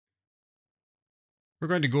We're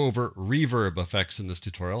going to go over reverb effects in this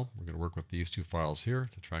tutorial. We're going to work with these two files here.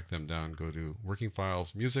 To track them down, go to Working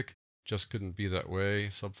Files, Music, Just Couldn't Be That Way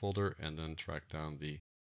subfolder, and then track down the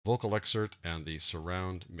vocal excerpt and the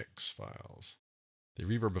surround mix files. The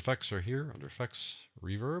reverb effects are here under Effects,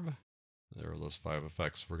 Reverb. There are those 5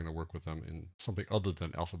 effects. We're going to work with them in something other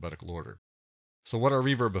than alphabetical order. So what are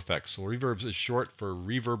reverb effects? Well, reverbs is short for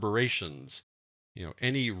reverberations. You know,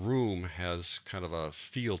 any room has kind of a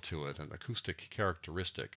feel to it, an acoustic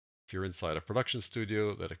characteristic. If you're inside a production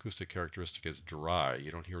studio, that acoustic characteristic is dry.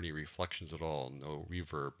 You don't hear any reflections at all, no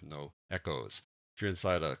reverb, no echoes. If you're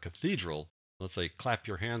inside a cathedral, let's say clap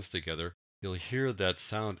your hands together, you'll hear that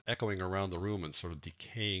sound echoing around the room and sort of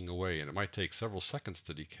decaying away. And it might take several seconds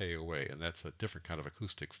to decay away, and that's a different kind of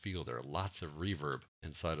acoustic feel. There are lots of reverb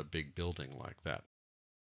inside a big building like that.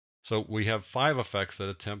 So we have 5 effects that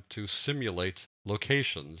attempt to simulate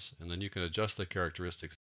locations, and then you can adjust the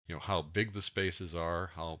characteristics, you know, how big the spaces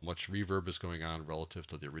are, how much reverb is going on relative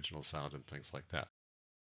to the original sound, and things like that.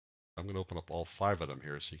 I'm going to open up all 5 of them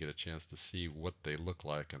here so you get a chance to see what they look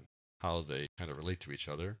like and how they kind of relate to each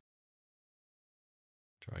other.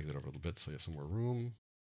 Drag that over a little bit so you have some more room.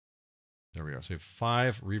 There we are. So you have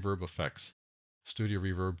 5 reverb effects. Studio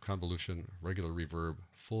reverb, convolution, regular reverb,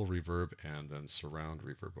 full reverb, and then surround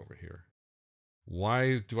reverb over here.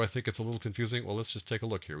 Why do I think it's a little confusing? Well, let's just take a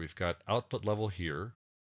look here. We've got output level here,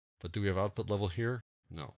 but do we have output level here?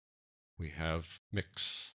 No. We have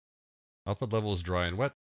mix. Output level is dry and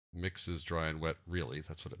wet. Mix is dry and wet, really.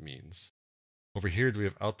 That's what it means. Over here, do we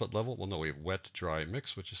have output level? Well, no, we have wet, dry,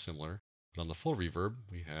 mix, which is similar. But on the full reverb,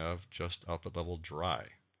 we have just output level dry.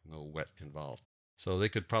 No wet involved. So they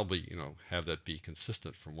could probably, have that be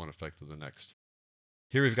consistent from one effect to the next.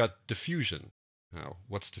 Here we've got diffusion. Now,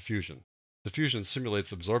 what's diffusion? Diffusion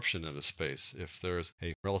simulates absorption in a space. If there's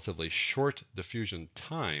a relatively short diffusion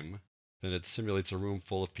time, then it simulates a room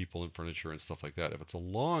full of people and furniture and stuff like that. If it's a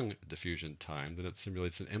long diffusion time, then it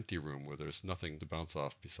simulates an empty room where there's nothing to bounce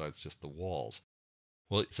off besides just the walls.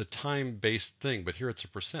 Well, it's a time-based thing, but here it's a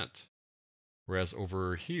percent. Whereas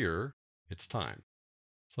over here, it's time.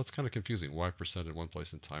 So that's kind of confusing. Why percent in one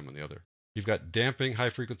place and time on the other? You've got damping, high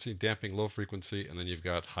frequency, damping, low frequency, and then you've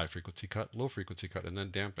got high frequency cut, low frequency cut, and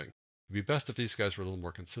then damping. It'd be best if these guys were a little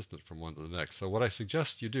more consistent from one to the next. So what I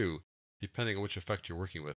suggest you do, depending on which effect you're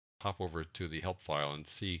working with, hop over to the help file and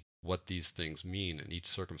see what these things mean in each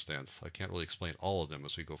circumstance. I can't really explain all of them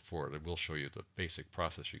as we go forward. I will show you the basic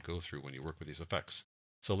process you go through when you work with these effects.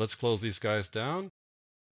 So let's close these guys down,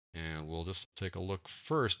 and we'll just take a look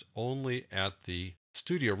first only at the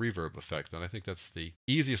studio reverb effect, and I think that's the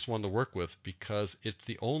easiest one to work with because it's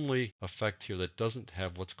the only effect here that doesn't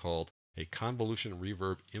have what's called a convolution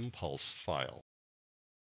reverb impulse file.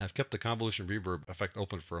 I've kept the convolution reverb effect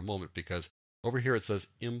open for a moment because over here it says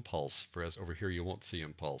impulse, whereas over here you won't see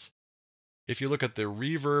impulse. If you look at the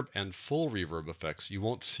reverb and full reverb effects, you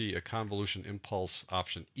won't see a convolution impulse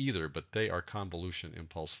option either, but they are convolution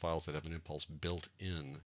impulse files that have an impulse built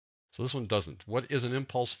in. So this one doesn't. What is an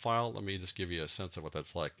impulse file? Let me just give you a sense of what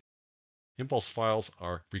that's like. Impulse files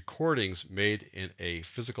are recordings made in a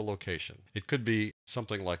physical location. It could be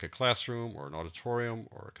something like a classroom or an auditorium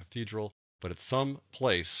or a cathedral, but it's some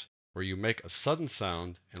place where you make a sudden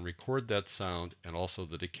sound and record that sound and also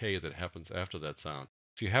the decay that happens after that sound.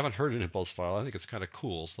 If you haven't heard an impulse file, I think it's kind of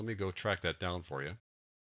cool, so let me go track that down for you.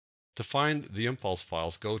 To find the impulse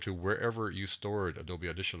files, go to wherever you stored Adobe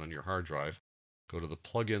Audition on your hard drive. Go to the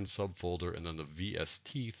plugin subfolder and then the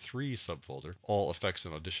VST3 subfolder. All effects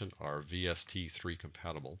in Audition are VST3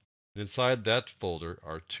 compatible. And inside that folder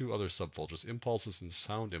are 2 other subfolders, impulses and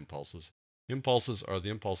sound impulses. Impulses are the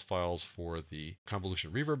impulse files for the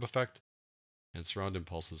convolution reverb effect, and surround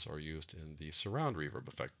impulses are used in the surround reverb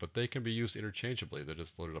effect, but they can be used interchangeably. They're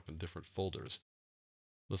just loaded up in different folders.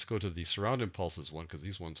 Let's go to the surround impulses one because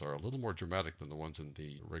these ones are a little more dramatic than the ones in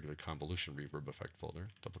the regular convolution reverb effect folder.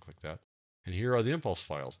 Double click that. And here are the impulse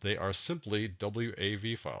files. They are simply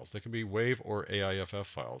WAV files. They can be WAV or AIFF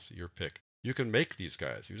files, your pick. You can make these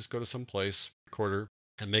guys. You just go to some place, recorder,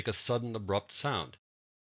 and make a sudden abrupt sound.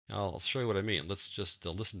 Now, I'll show you what I mean. Let's just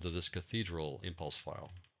listen to this cathedral impulse file.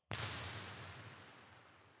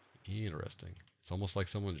 Interesting. It's almost like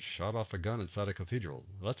someone shot off a gun inside a cathedral.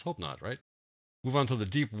 Let's hope not, right? Move on to the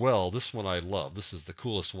deep well. This one I love. This is the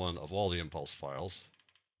coolest one of all the impulse files.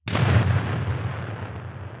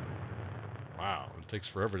 Wow, it takes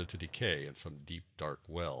forever to decay in some deep, dark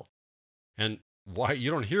well. And why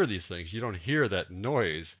you don't hear these things, you don't hear that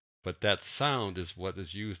noise, but that sound is what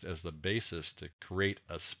is used as the basis to create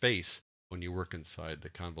a space when you work inside the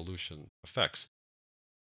convolution effects.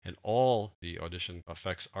 And all the Audition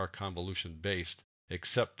effects are convolution based,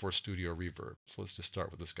 except for Studio Reverb. So let's just start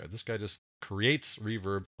with this guy. This guy just creates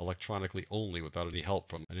reverb electronically only without any help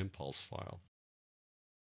from an impulse file.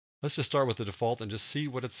 Let's just start with the default and just see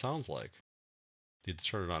what it sounds like. Need to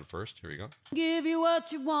turn it on first. Here we go. Give you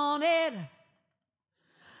what you wanted.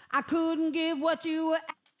 I couldn't give what you were.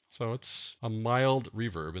 So it's a mild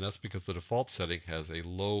reverb, and that's because the default setting has a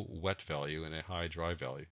low wet value and a high dry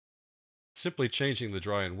value. Simply changing the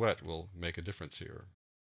dry and wet will make a difference here.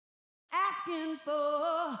 Asking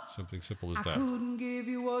for. Something simple as that. I couldn't give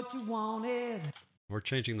you what you wanted. We're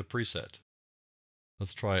changing the preset.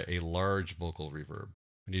 Let's try a large vocal reverb.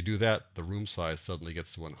 When you do that, the room size suddenly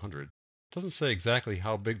gets to 100. It doesn't say exactly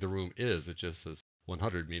how big the room is, it just says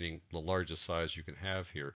 100, meaning the largest size you can have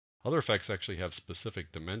here. Other effects actually have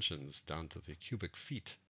specific dimensions down to the cubic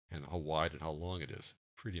feet and how wide and how long it is.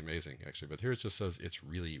 Pretty amazing, actually. But here it just says it's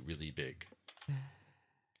really, really big.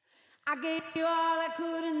 I gave you all I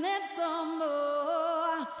could and then some more.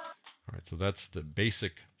 All right, so that's the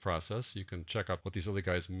basic process. You can check out what these other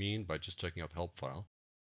guys mean by just checking out the help file.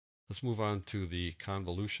 Let's move on to the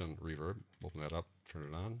convolution reverb. Open that up, turn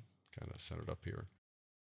it on, kind of set it up here.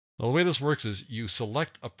 Now, the way this works is you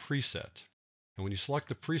select a preset. And when you select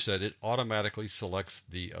the preset, it automatically selects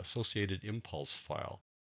the associated impulse file.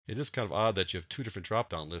 It is kind of odd that you have two different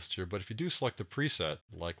drop-down lists here, but if you do select a preset,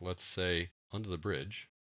 like let's say Under the Bridge,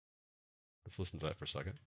 let's listen to that for a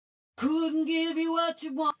second. Couldn't give you what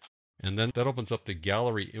you want. And then that opens up the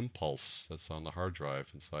gallery impulse that's on the hard drive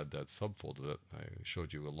inside that subfolder that I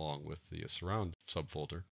showed you along with the surround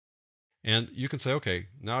subfolder. And you can say, okay,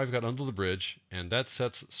 now I've got Under the Bridge, and that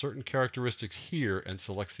sets certain characteristics here and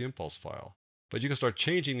selects the impulse file. But you can start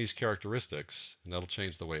changing these characteristics, and that'll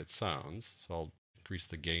change the way it sounds. So I'll increase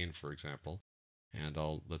the gain, for example, and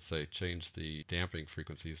I'll, let's say, change the damping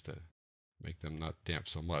frequencies to make them not damp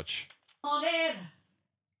so much. I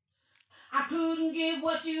couldn't give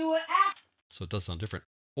what you were asking. So it does sound different.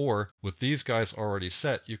 Or with these guys already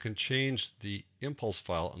set, you can change the impulse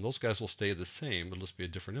file, and those guys will stay the same. It'll just be a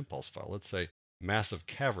different impulse file. Let's say Massive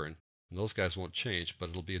Cavern, and those guys won't change, but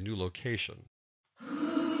it'll be a new location.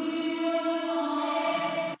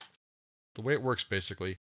 The way it works,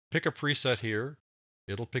 basically, pick a preset here,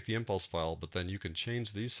 it'll pick the impulse file, but then you can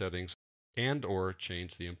change these settings and or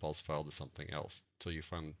change the impulse file to something else until you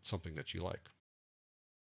find something that you like.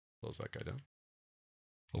 Close that guy down.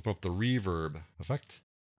 Open up the reverb effect.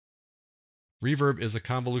 Reverb is a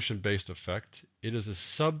convolution-based effect. It is a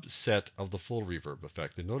subset of the full reverb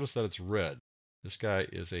effect. And notice that it's red. This guy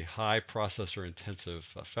is a high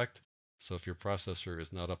processor-intensive effect, so if your processor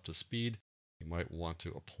is not up to speed, you might want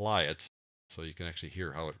to apply it so you can actually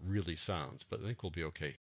hear how it really sounds, but I think we'll be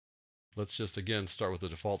okay. Let's just again start with the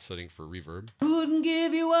default setting for reverb. Couldn't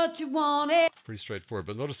give you what you wanted. Pretty straightforward,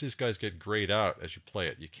 but notice these guys get grayed out as you play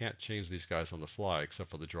it. You can't change these guys on the fly except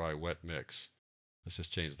for the dry-wet mix. Let's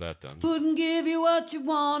just change that then. Couldn't give you what you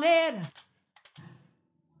wanted.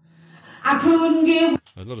 I couldn't give.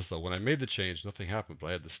 Now notice though, when I made the change, nothing happened, but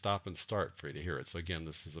I had to stop and start for you to hear it. So again,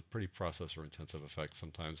 this is a pretty processor-intensive effect.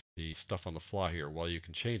 Sometimes the stuff on the fly here, while you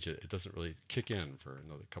can change it, it doesn't really kick in for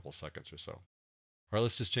another couple seconds or so. All right,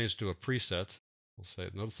 let's just change to a preset. We'll say,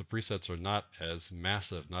 notice the presets are not as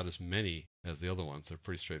massive, not as many as the other ones. They're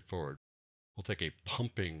pretty straightforward. We'll take a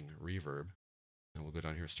pumping reverb, and we'll go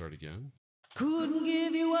down here and start again. Couldn't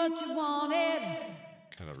give you what you wanted.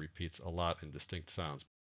 Kind of repeats a lot in distinct sounds.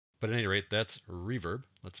 But at any rate, that's reverb.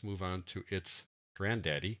 Let's move on to its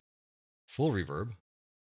granddaddy, full reverb.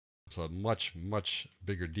 It's a much, much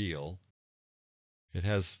bigger deal. It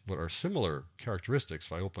has what are similar characteristics.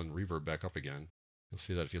 If I open reverb back up again, you'll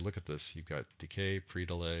see that if you look at this, you've got decay,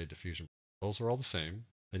 pre-delay, diffusion. Those are all the same.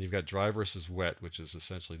 Then you've got dry versus wet, which is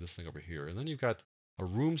essentially this thing over here. And then you've got a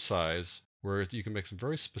room size where you can make some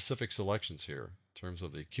very specific selections here in terms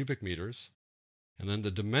of the cubic meters. And then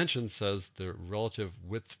the dimension says the relative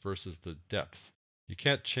width versus the depth. You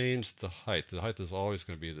can't change the height. The height is always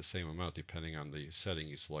going to be the same amount depending on the setting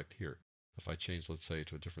you select here. If I change, let's say,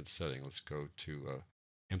 to a different setting, let's go to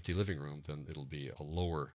empty living room, then it'll be a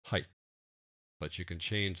lower height. But you can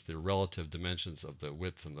change the relative dimensions of the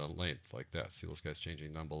width and the length like that. See those guys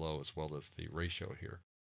changing down below as well as the ratio here.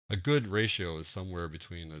 A good ratio is somewhere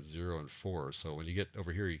between a 0 and 4. So when you get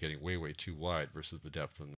over here, you're getting way, way too wide versus the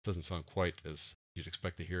depth. And it doesn't sound quite as you'd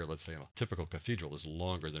expect to hear. Let's say a typical cathedral is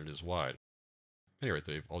longer than it is wide. Anyway,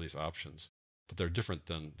 they have all these options. But they're different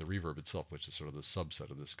than the reverb itself, which is sort of the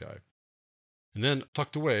subset of this guy. And then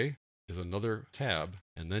tucked away is another tab.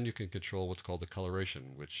 And then you can control what's called the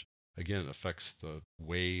coloration, which again affects the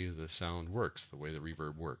way the sound works, the way the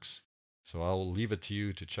reverb works. So I'll leave it to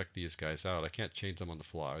you to check these guys out. I can't change them on the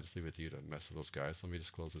fly. I'll just leave it to you to mess with those guys. Let me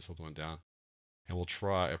just close this other one down. And we'll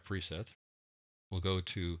try a preset. We'll go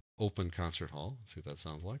to Open Concert Hall. Let's see what that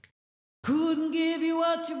sounds like. Couldn't give you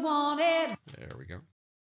what you wanted. There we go.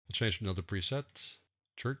 We'll change another preset.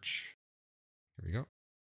 Church. Here we go.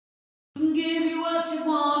 Couldn't give you what you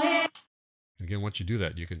wanted. Again, once you do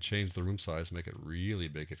that, you can change the room size, make it really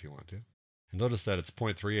big if you want to. And notice that it's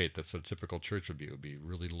 0.38. That's what a typical church would be. It would be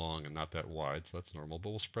really long and not that wide, so that's normal. But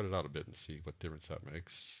we'll spread it out a bit and see what difference that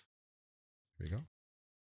makes. Here you go.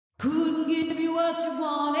 Couldn't give you what you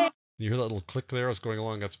wanted. You hear that little click there as going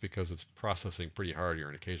along? That's because it's processing pretty hard here,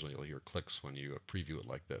 and occasionally you'll hear clicks when you preview it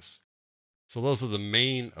like this. So those are the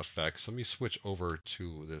main effects. Let me switch over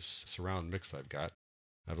to this surround mix I've got.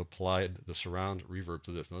 I've applied the surround reverb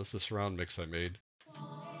to this. Now this is the surround mix I made.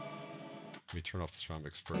 Let me turn off the surround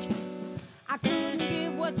mix first. I couldn't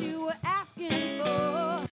give what you were asking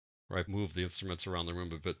for. Where I moved the instruments around the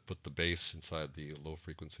room a bit, put the bass inside the low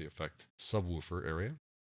frequency effect subwoofer area.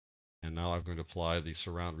 And now I'm going to apply the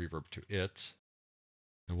surround reverb to it.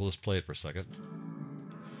 And we'll just play it for a second.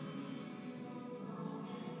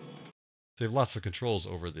 So you have lots of controls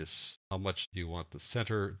over this. How much do you want the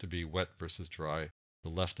center to be wet versus dry? The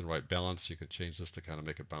left and right balance, you can change this to kind of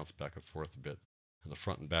make it bounce back and forth a bit. And the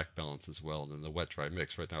front and back balance as well. And then the wet-dry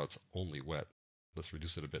mix. Right now it's only wet. Let's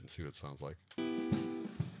reduce it a bit and see what it sounds like.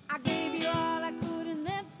 I gave you all I could and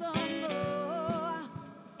then some more.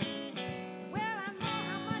 Well, I know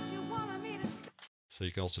how much you wanted me to stay. So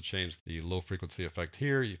you can also change the low frequency effect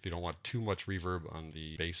here if you don't want too much reverb on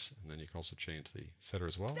the bass. And then you can also change the center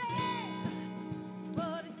as well.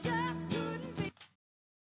 But it just couldn't be.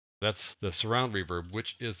 That's the surround reverb,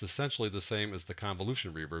 which is essentially the same as the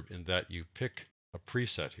convolution reverb in that you pick a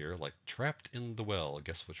preset here, like Trapped in the Well.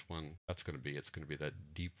 Guess which one that's going to be. It's going to be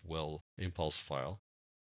that deep well impulse file.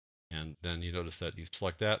 And then you notice that you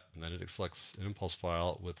select that, and then it selects an impulse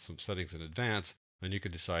file with some settings in advance. Then you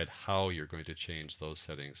can decide how you're going to change those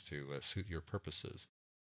settings to suit your purposes.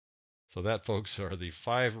 So that, folks, are the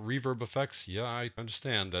 5 reverb effects. Yeah, I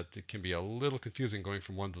understand that it can be a little confusing going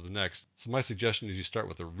from one to the next. So my suggestion is you start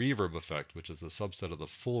with the reverb effect, which is the subset of the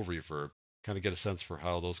full reverb. Kind of get a sense for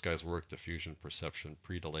how those guys work, diffusion, perception,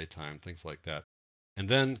 pre-delay time, things like that. And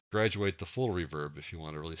then graduate to full reverb if you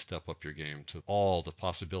want to really step up your game to all the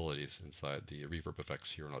possibilities inside the reverb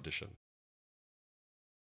effects here in Audition.